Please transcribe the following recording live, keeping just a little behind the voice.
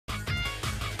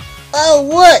Oh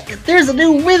look! There's a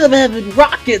new Rhythm Heaven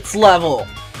Rockets level!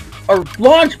 Or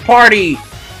launch party!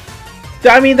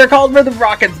 I mean, they're called Rhythm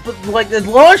Rockets, but like the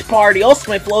launch party, also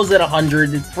my flow's at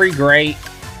 100, it's pretty great.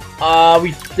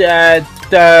 This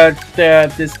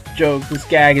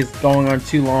gag is going on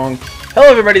too long. Hello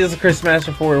everybody, this is Chris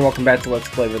Master 4 and welcome back to Let's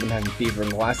Play Rhythm Heaven Fever. In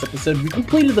the last episode, we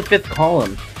completed the 5th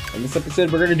column. In this episode,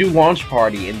 we're going to do launch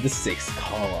party in the 6th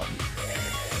column.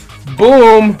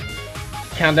 Boom!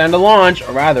 Countdown to launch,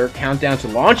 or rather, countdown to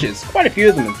launches. Quite a few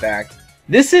of them, in fact.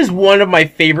 This is one of my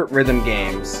favorite rhythm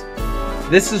games.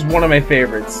 This is one of my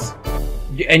favorites.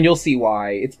 And you'll see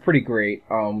why. It's pretty great.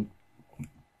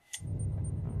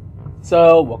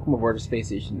 So, welcome aboard to Space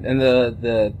Station.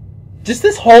 And just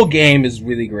this whole game is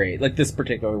really great. Like, this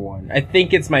particular one. I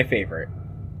think it's my favorite.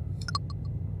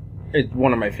 It's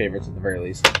one of my favorites, at the very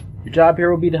least. Your job here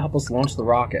will be to help us launch the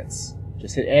rockets.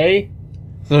 Just hit A.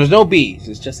 So there's no B's,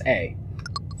 it's just A.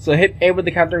 So hit A when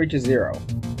the counter reaches 0.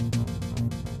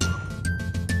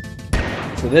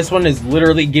 So this one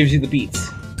literally gives you the beats.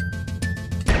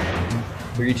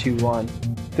 3, 2, 1.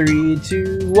 3,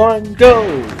 2, 1,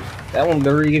 go! That one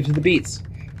literally gives you the beats.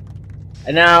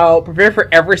 And now prepare for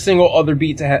every single other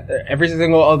beat to every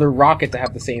single other rocket to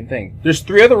have the same thing. There's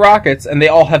 3 other rockets and they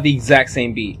all have the exact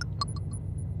same beat.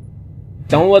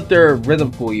 Don't let their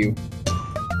rhythm fool you.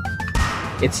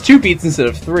 It's 2 beats instead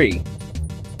of 3.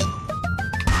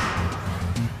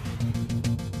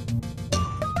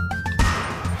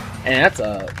 And that's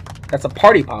a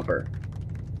party popper.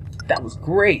 That was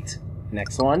great.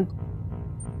 Next one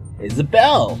is a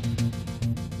bell.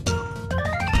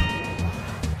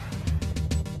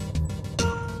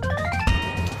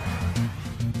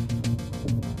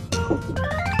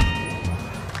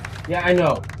 Yeah, I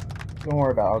know. Don't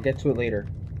worry about it. I'll get to it later.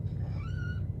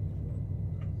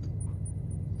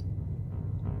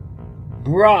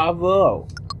 Bravo!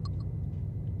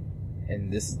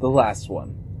 And this is the last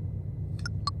one.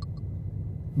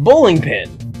 Bowling pin!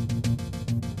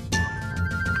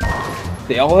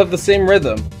 They all have the same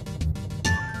rhythm.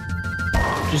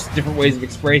 Just different ways of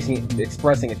expressing it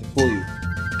to fool you.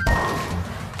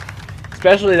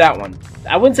 Especially that one.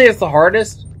 I wouldn't say it's the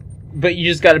hardest, but you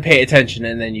just gotta pay attention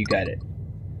and then you get it.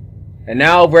 And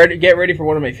now get ready for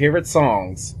one of my favorite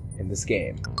songs in this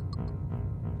game.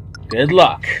 Good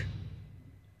luck!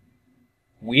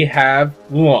 We have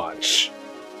launch.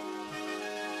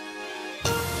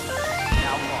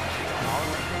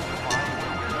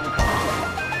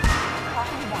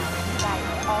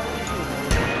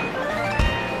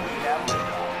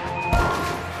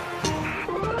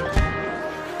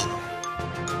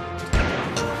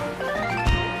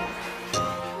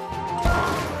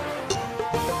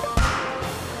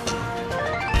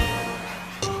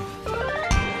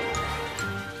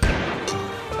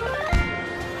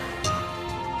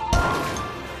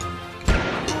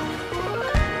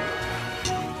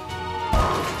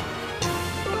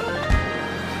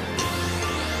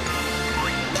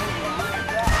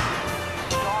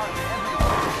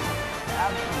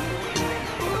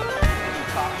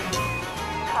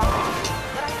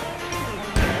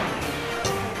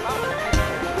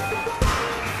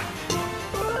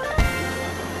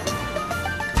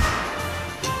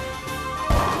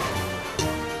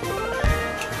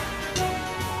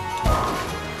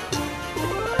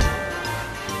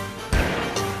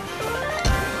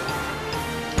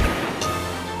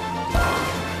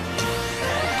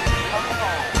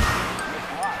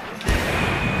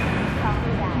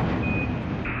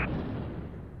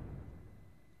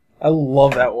 I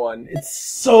love that one. It's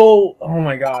so, oh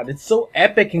my god, it's so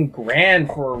epic and grand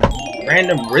for a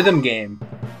random rhythm game.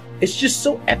 It's just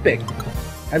so epic.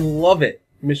 I love it.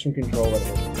 Mission control,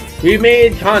 whatever. We've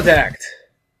made contact.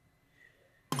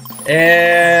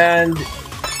 And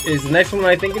is the next one what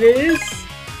I think it is?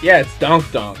 Yeah, it's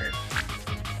Donk Donk.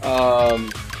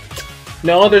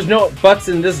 No, there's no buts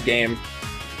in this game.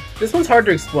 This one's hard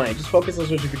to explain. Just focus on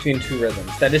switching between 2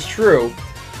 rhythms. That is true.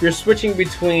 You're switching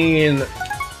between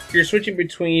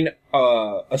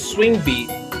a swing beat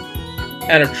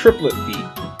and a triplet beat.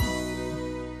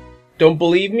 Don't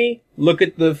believe me? Look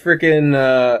at the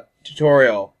frickin'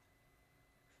 tutorial.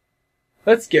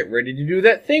 Let's get ready to do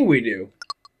that thing we do.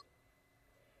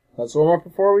 Let's warm up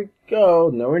before we go.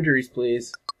 No injuries,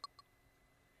 please.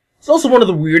 It's also one of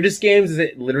the weirdest games, as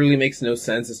it literally makes no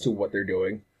sense as to what they're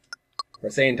doing. We're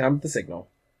saying time with the signal.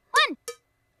 1,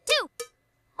 2,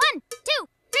 1, 2,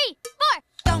 3, 4.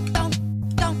 Don't, don't.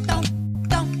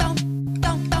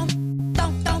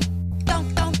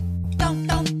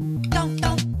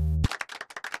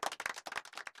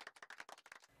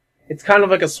 It's kind of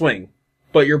like a swing,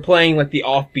 but you're playing like the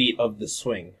offbeat of the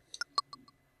swing.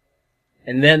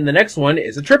 And then the next one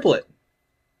is a triplet.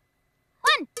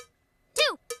 1, 2,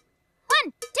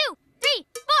 1, 2, 3,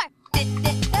 4.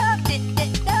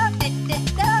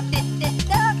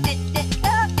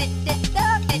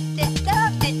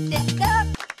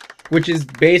 Which is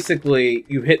basically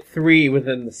you hit 3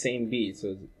 within the same beat.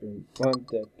 So it's 1,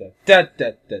 da, da,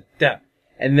 da, da, da.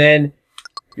 And then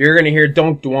you're gonna hear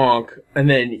donk donk, and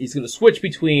then he's gonna switch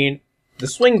between the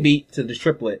swing beat to the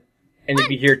triplet. And if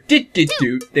you hear dit dit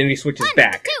doot, then he switches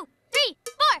back. 1, 2, 3,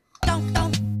 4. Don't,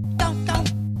 don't, don't, don't,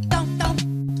 don't,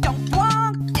 don't, don't,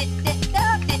 wrong. Dit, dit,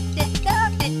 da, dit, dit, da,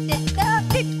 dit, dit, da,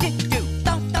 dit, dit, do.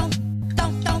 Don't, don't,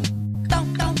 don't, don't,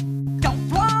 don't, don't,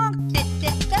 don't, wrong. Dit,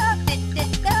 dit, da, dit,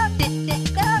 dit, da, dit, dit,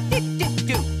 da, dit, dit,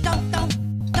 do. Don't, don't,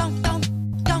 don't, don't,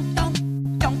 don't, don't,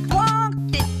 don't, wrong.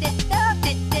 Dit, dit, da,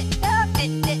 dit, dit, da,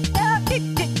 dit, dit, da,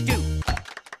 dit, dit, do.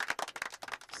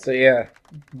 So yeah,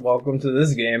 welcome to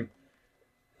this game.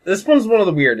 This one's one of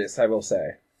the weirdest, I will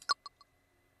say.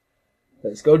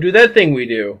 Let's go do that thing we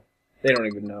do. They don't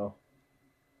even know.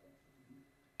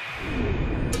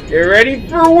 Get ready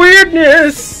for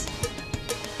weirdness!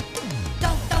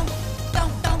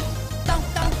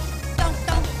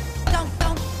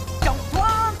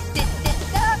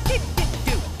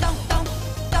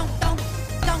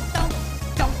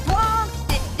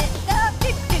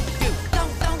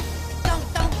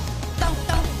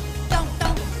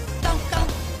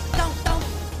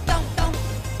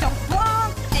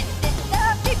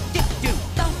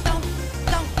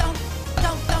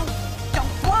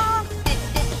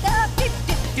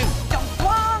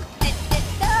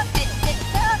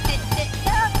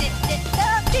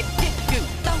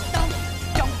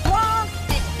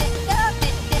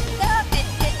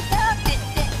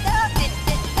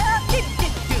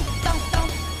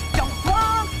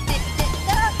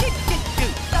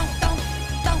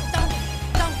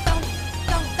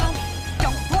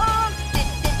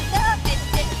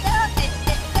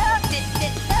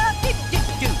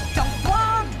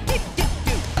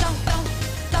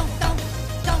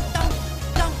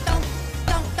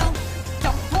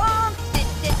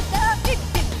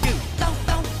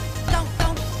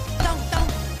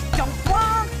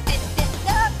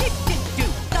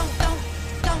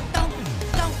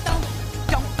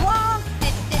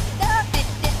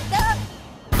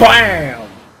 BAM!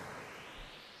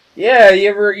 Yeah,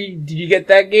 did you get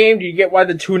that game? Did you get why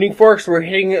the tuning forks were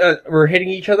hitting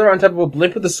each other on top of a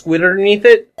blimp with a squid underneath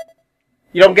it?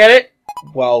 You don't get it?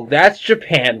 Well, that's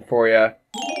Japan for ya.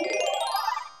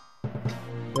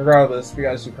 Regardless, we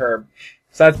got a superb.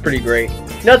 So that's pretty great.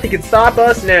 Nothing can stop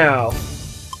us now.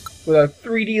 With a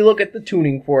 3D look at the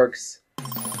tuning forks.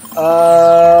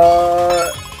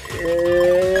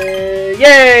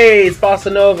 Yay! It's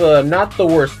Bossa Nova, not the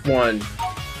worst one.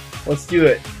 Let's do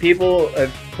it. People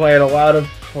have played a lot of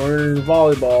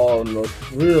volleyball and most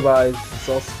realize it's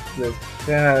also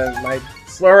my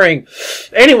slurring.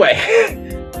 Anyway,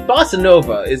 Bossa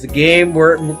Nova is a game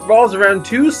where it revolves around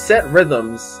 2 set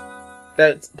rhythms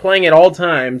that's playing at all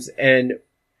times, and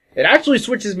it actually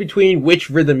switches between which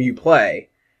rhythm you play,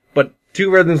 but 2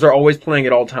 rhythms are always playing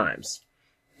at all times.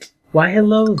 Why,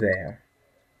 hello there.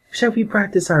 Shall we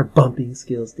practice our bumping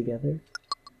skills together?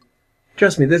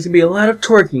 Trust me, there's gonna be a lot of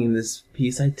twerking in this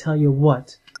piece, I tell you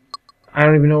what. I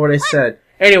don't even know what I said.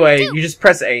 Anyway, you just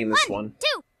press A in this one.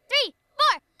 2,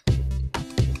 3,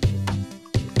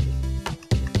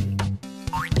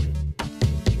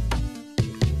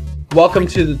 4. Welcome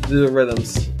to the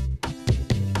rhythms.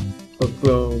 Boom,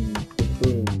 boom,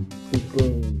 boom, boom,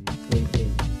 boom, boom,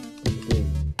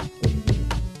 boom.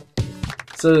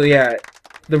 So yeah,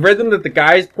 the rhythm that the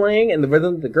guy's playing and the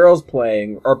rhythm that the girl's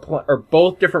playing are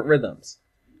both different rhythms.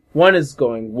 One is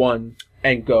going 1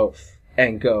 and go,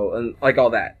 and like all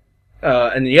that.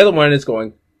 And the other one is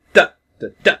going da, da,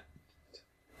 da,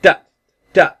 da,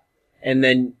 da. And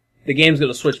then the game's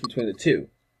gonna switch between the 2.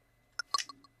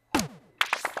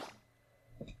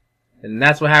 And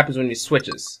that's what happens when he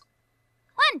switches.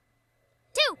 1,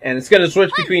 2. And it's gonna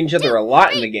switch between each other a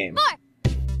lot in the game. 4.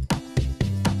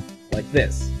 Like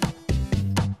this.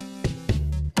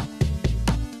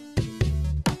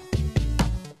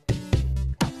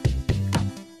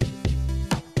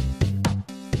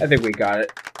 I think we got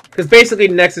it. Because basically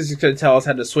Nexus is going to tell us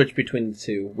how to switch between the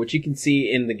 2, which you can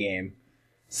see in the game.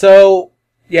 So,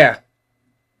 yeah.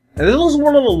 And this was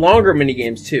one of the longer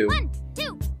minigames too. 1,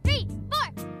 2, 3,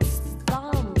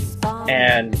 4.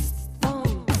 And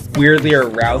weirdly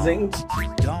arousing.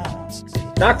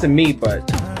 Not to me, but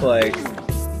like,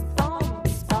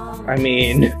 I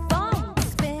mean,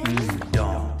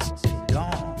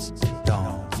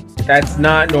 that's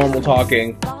not normal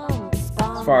talking,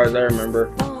 as far as I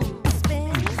remember.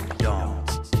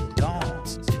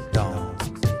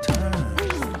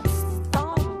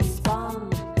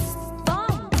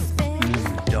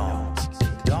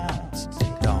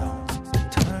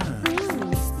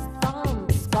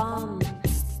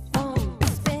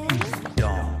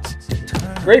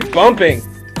 Great bumping.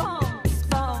 Bum,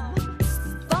 bum,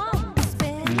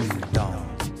 bumping.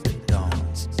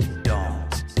 Dance,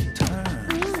 turn.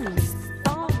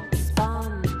 Bum,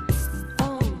 bum,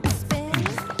 bumping.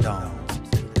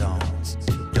 Dance,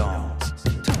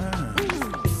 turn.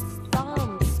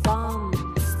 Bum, bum,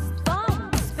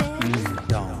 bumping.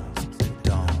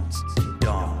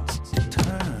 Dance,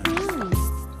 turn.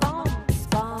 Bum,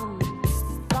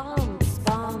 bum,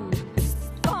 bumping.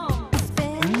 Bumping.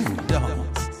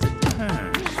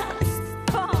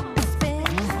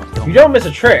 You don't miss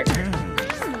a trick.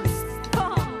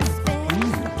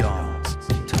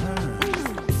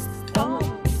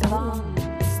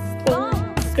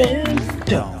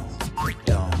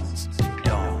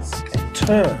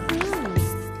 Turn.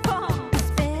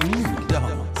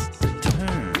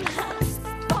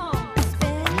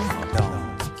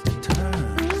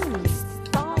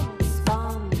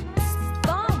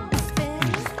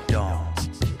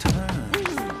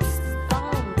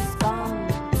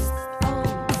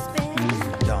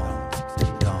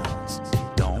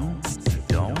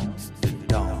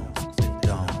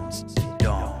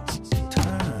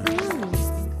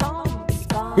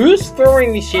 Who's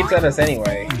throwing these shapes at us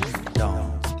anyway?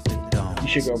 You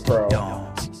should go pro.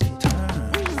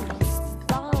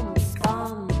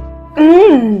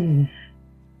 Mmm.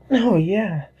 Oh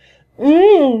yeah.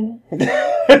 Mmm.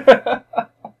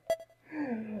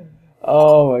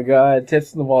 Oh my god,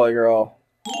 tips in the volley girl.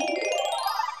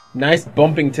 Nice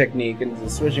bumping technique, and the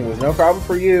switching was no problem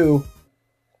for you.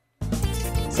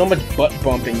 So much butt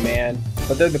bumping, man.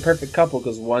 But they're the perfect couple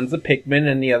because one's a Pikmin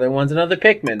and the other one's another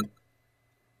Pikmin.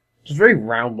 It's very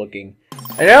round looking.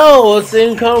 And now let's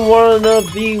in come one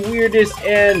of the weirdest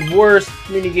and worst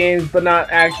minigames, but not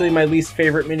actually my least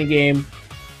favorite minigame.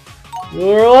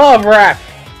 Love Rap!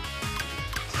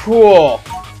 Cool.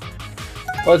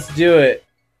 Let's do it.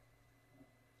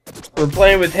 We're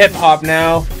playing with hip hop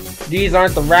now. These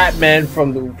aren't the rap men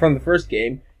from the first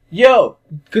game. Yo,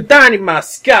 Kutani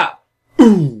Maska!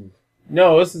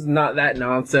 No, this is not that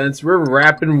nonsense. We're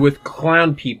rapping with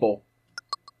clown people.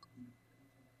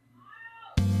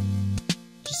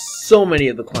 So many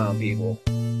of the clown people.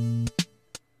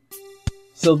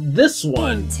 So this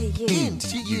one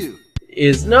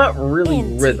is not really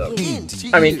rhythm.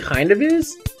 I mean, kind of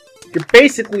is. You're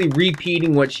basically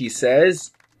repeating what she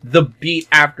says, the beat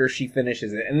after she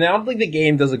finishes it. And I don't think the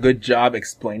game does a good job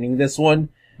explaining this one.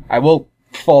 I will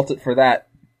fault it for that.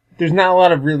 There's not a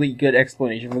lot of really good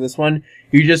explanation for this one.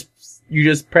 You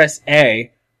just press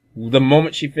A the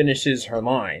moment she finishes her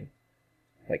line.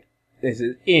 This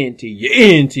is into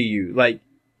you, like,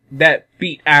 that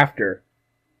beat after.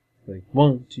 Like,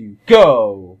 1, 2,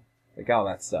 go! Like, all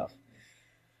that stuff.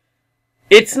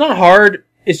 It's not hard,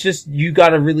 it's just, you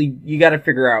gotta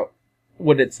figure out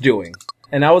what it's doing.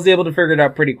 And I was able to figure it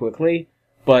out pretty quickly,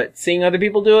 but seeing other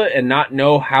people do it and not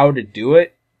know how to do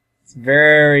it, it's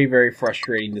very, very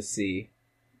frustrating to see.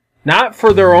 Not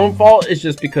for their own fault, it's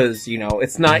just because, you know,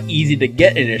 it's not easy to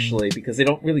get initially, because they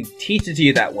don't really teach it to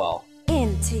you that well.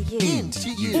 Into you, into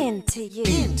you, into you,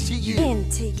 into you,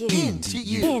 into you, into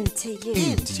you, into you,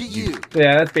 into you.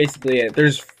 Yeah, that's basically it.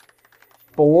 There's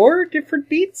 4 different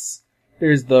beats.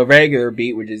 There's the regular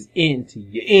beat, which is into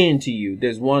you, into you.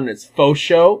 There's one that's faux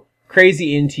show,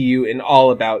 crazy into you, and all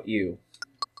about you.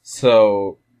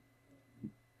 So,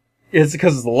 it's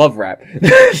because it's the love rap.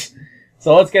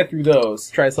 So let's get through those.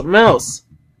 Try something else.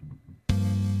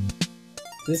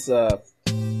 This,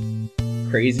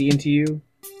 crazy into you.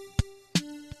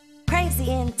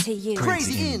 Crazy into you,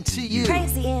 Crazy into you.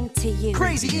 crazy into you,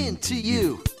 Crazy into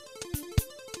you.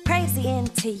 crazy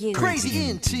into you, Crazy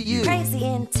into you.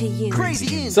 crazy into you. Crazy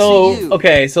into you. So,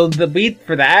 okay, so the beat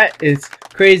for that is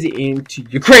crazy into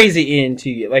you, crazy into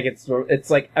you. Like, it's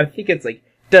like, I think it's like,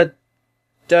 da,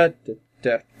 da, da,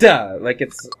 da, da. Like,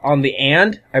 it's on the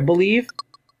and, I believe.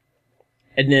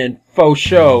 And then faux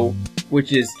show,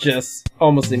 which is just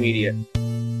almost immediate.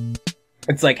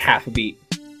 It's like half a beat.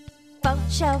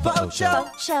 Faux show, Faux show,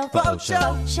 faux show, faux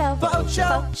show, faux show, faux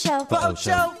show, faux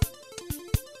show,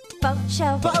 Faux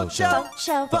show. faux show, Faux show. faux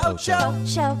show, Faux show.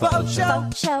 faux show, Faux show.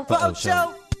 faux show, Faux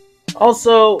show.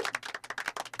 Also,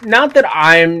 not that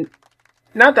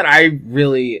I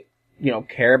really, you know,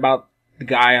 care about the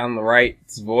guy on the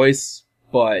right's voice,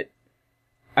 but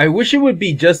I wish it would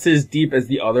be just as deep as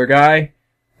the other guy,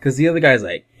 cause the other guy's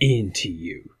like, into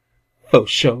you,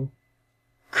 faux show,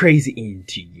 crazy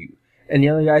into you, and the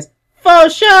other guy's,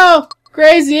 faux show,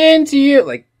 crazy into you,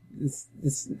 like, it's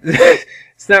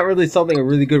it's not really something a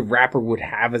really good rapper would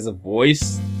have as a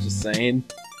voice, just saying.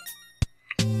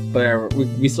 But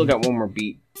we still got one more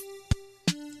beat.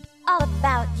 All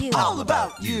about you. All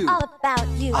about you. All about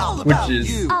you. All Which about is-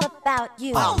 you. All about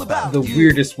you. All about The you.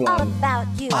 weirdest All one. about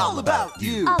you. All about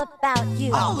you. All about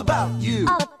you. All about you.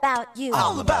 All about you.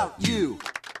 All about you.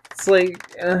 It's like,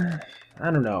 I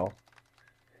don't know.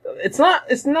 It's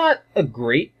not a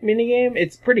great minigame.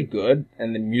 It's pretty good,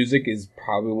 and the music is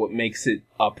probably what makes it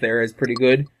up there as pretty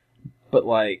good. But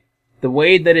like, the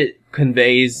way that it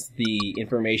conveys the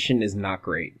information is not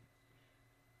great.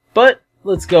 But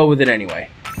let's go with it anyway.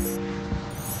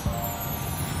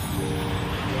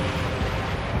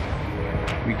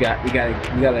 We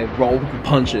gotta roll with the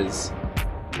punches.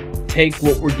 Take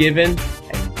what we're given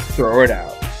and throw it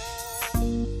out.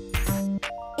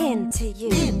 Into you.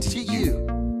 Into you.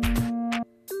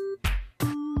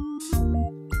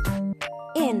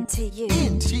 Into you.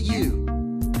 Into you.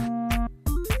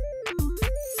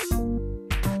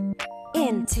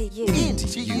 Into you.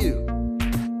 Into you.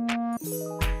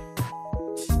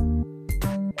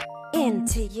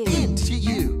 Into you. Into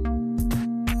you.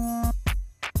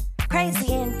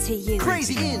 Crazy into you.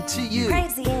 Crazy into you.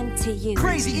 Crazy into you.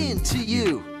 Crazy into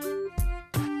you.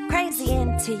 Crazy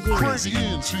into you. Crazy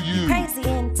into you. Crazy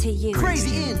into you.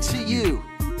 Crazy into you.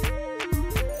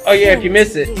 Oh yeah, if you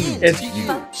miss it, it's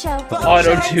Folk show.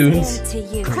 auto-tunes, Into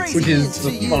you. Crazy which is the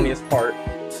into you. funniest part.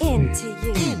 Into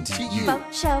you. Into you.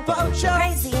 Folk show. Folk show.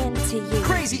 Crazy into you.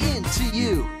 Crazy into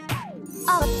you.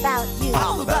 All about you.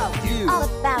 All about you. All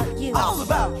about you. All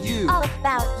about you. All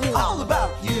about you. All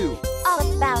about you. All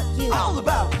about you. All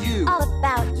about you. All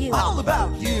about you. All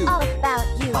about you. All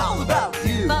about you. All about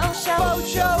you. Faux show. Faux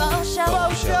show. Faux show.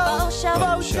 Faux show. Faux show.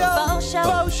 Faux show. Faux show.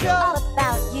 Faux show. All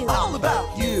about you. All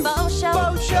about you. Faux show.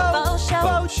 Faux show. Faux show.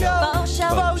 Faux show. Faux show.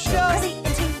 Faux show. Crazy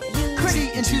into you. Crazy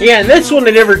into Yeah, and this one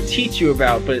they never teach you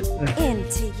about, but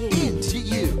Into you. Into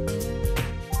you.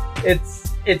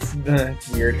 it's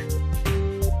weird.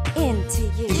 Into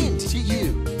you. Into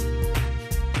you.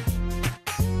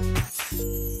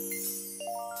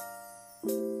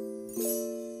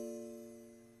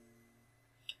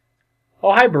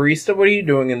 Oh hi barista, what are you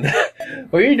doing in there?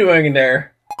 What are you doing in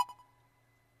there?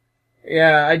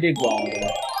 Yeah, I did well.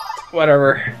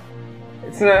 Whatever.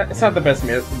 It's not the best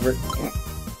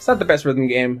it's not the best rhythm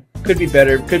game. Could be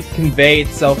better. Could convey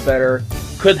itself better.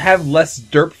 Could have less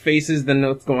derp faces than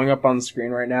what's going up on the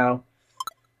screen right now.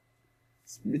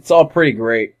 It's all pretty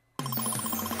great.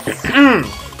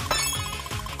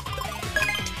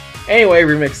 Anyway,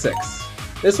 Remix 6.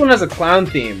 This one has a clown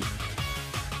theme.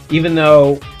 Even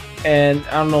though, and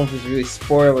I don't know if it's really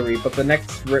spoilery, but the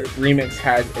next remix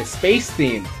has a space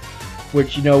theme.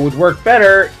 Which, you know, would work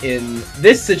better in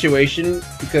this situation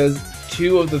because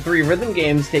 2 of the 3 rhythm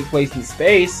games take place in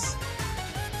space.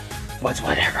 But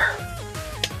whatever.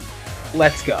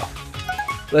 Let's go.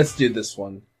 Let's do this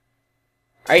one.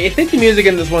 I think the music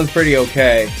in this one's pretty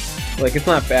okay. Like, it's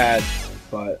not bad,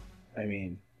 but, I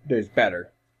mean, there's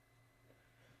better.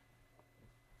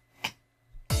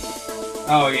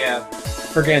 Oh, yeah.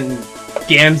 Friggin'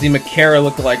 Gamzee McCara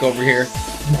lookalike over here.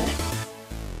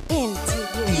 Into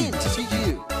you. Into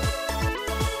you.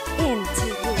 Into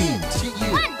you. Into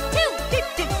you. 1,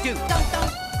 2, do. Don't,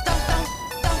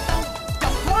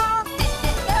 walk.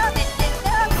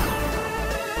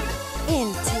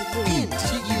 Into you.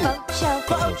 Into you. Folk show.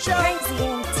 Folk show. Crazy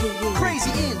into you.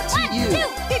 Crazy into you. 1,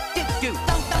 2, do.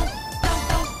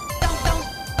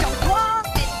 Don't walk.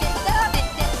 3,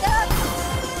 go.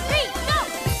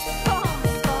 Boom,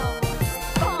 boom, boom,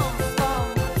 boom, boom,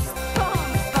 boom,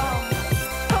 boom.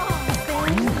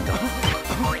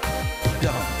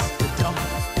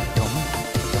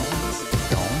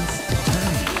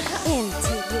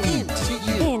 Into you. Into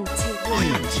you. Into you.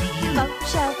 Into you. Folk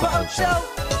show. Folk show.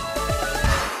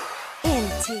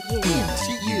 Into you.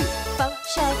 Into you. Folk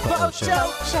show. Folk show.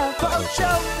 Show. Folk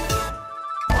show.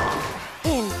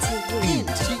 Into you.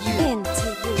 Into you. Into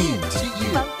you. Into you.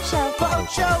 Folk show. Folk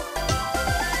show.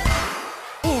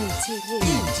 Into you.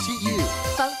 Into you.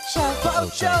 Folk show.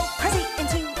 Folk show. Crazy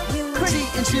into you. Crazy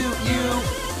into you.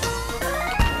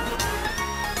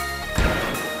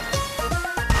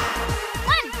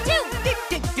 1, 2,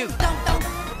 do. Don't walk.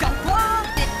 One,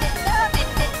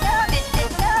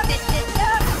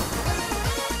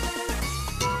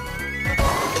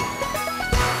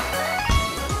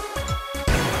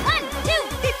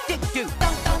 two, do.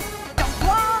 Don't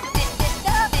walk.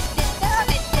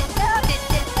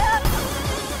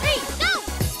 3,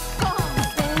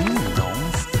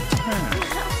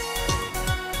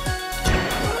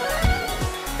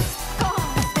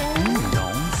 go.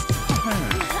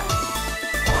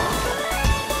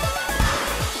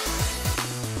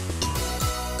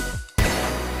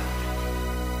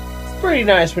 Pretty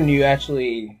nice when you have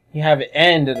it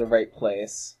end in the right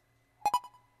place.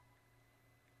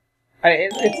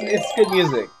 It's good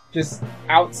music. Just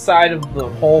outside of the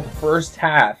whole first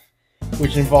half,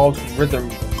 which involves rhythm,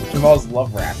 which involves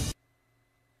love rap.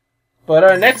 But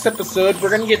our next episode, we're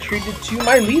gonna get treated to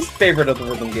my least favorite of the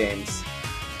rhythm games.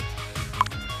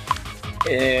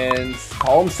 In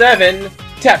Column 7,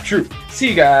 Tap Troop. See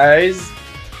you guys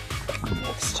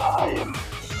next time.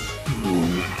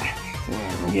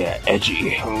 Yeah,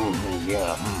 edgy.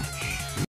 Yeah.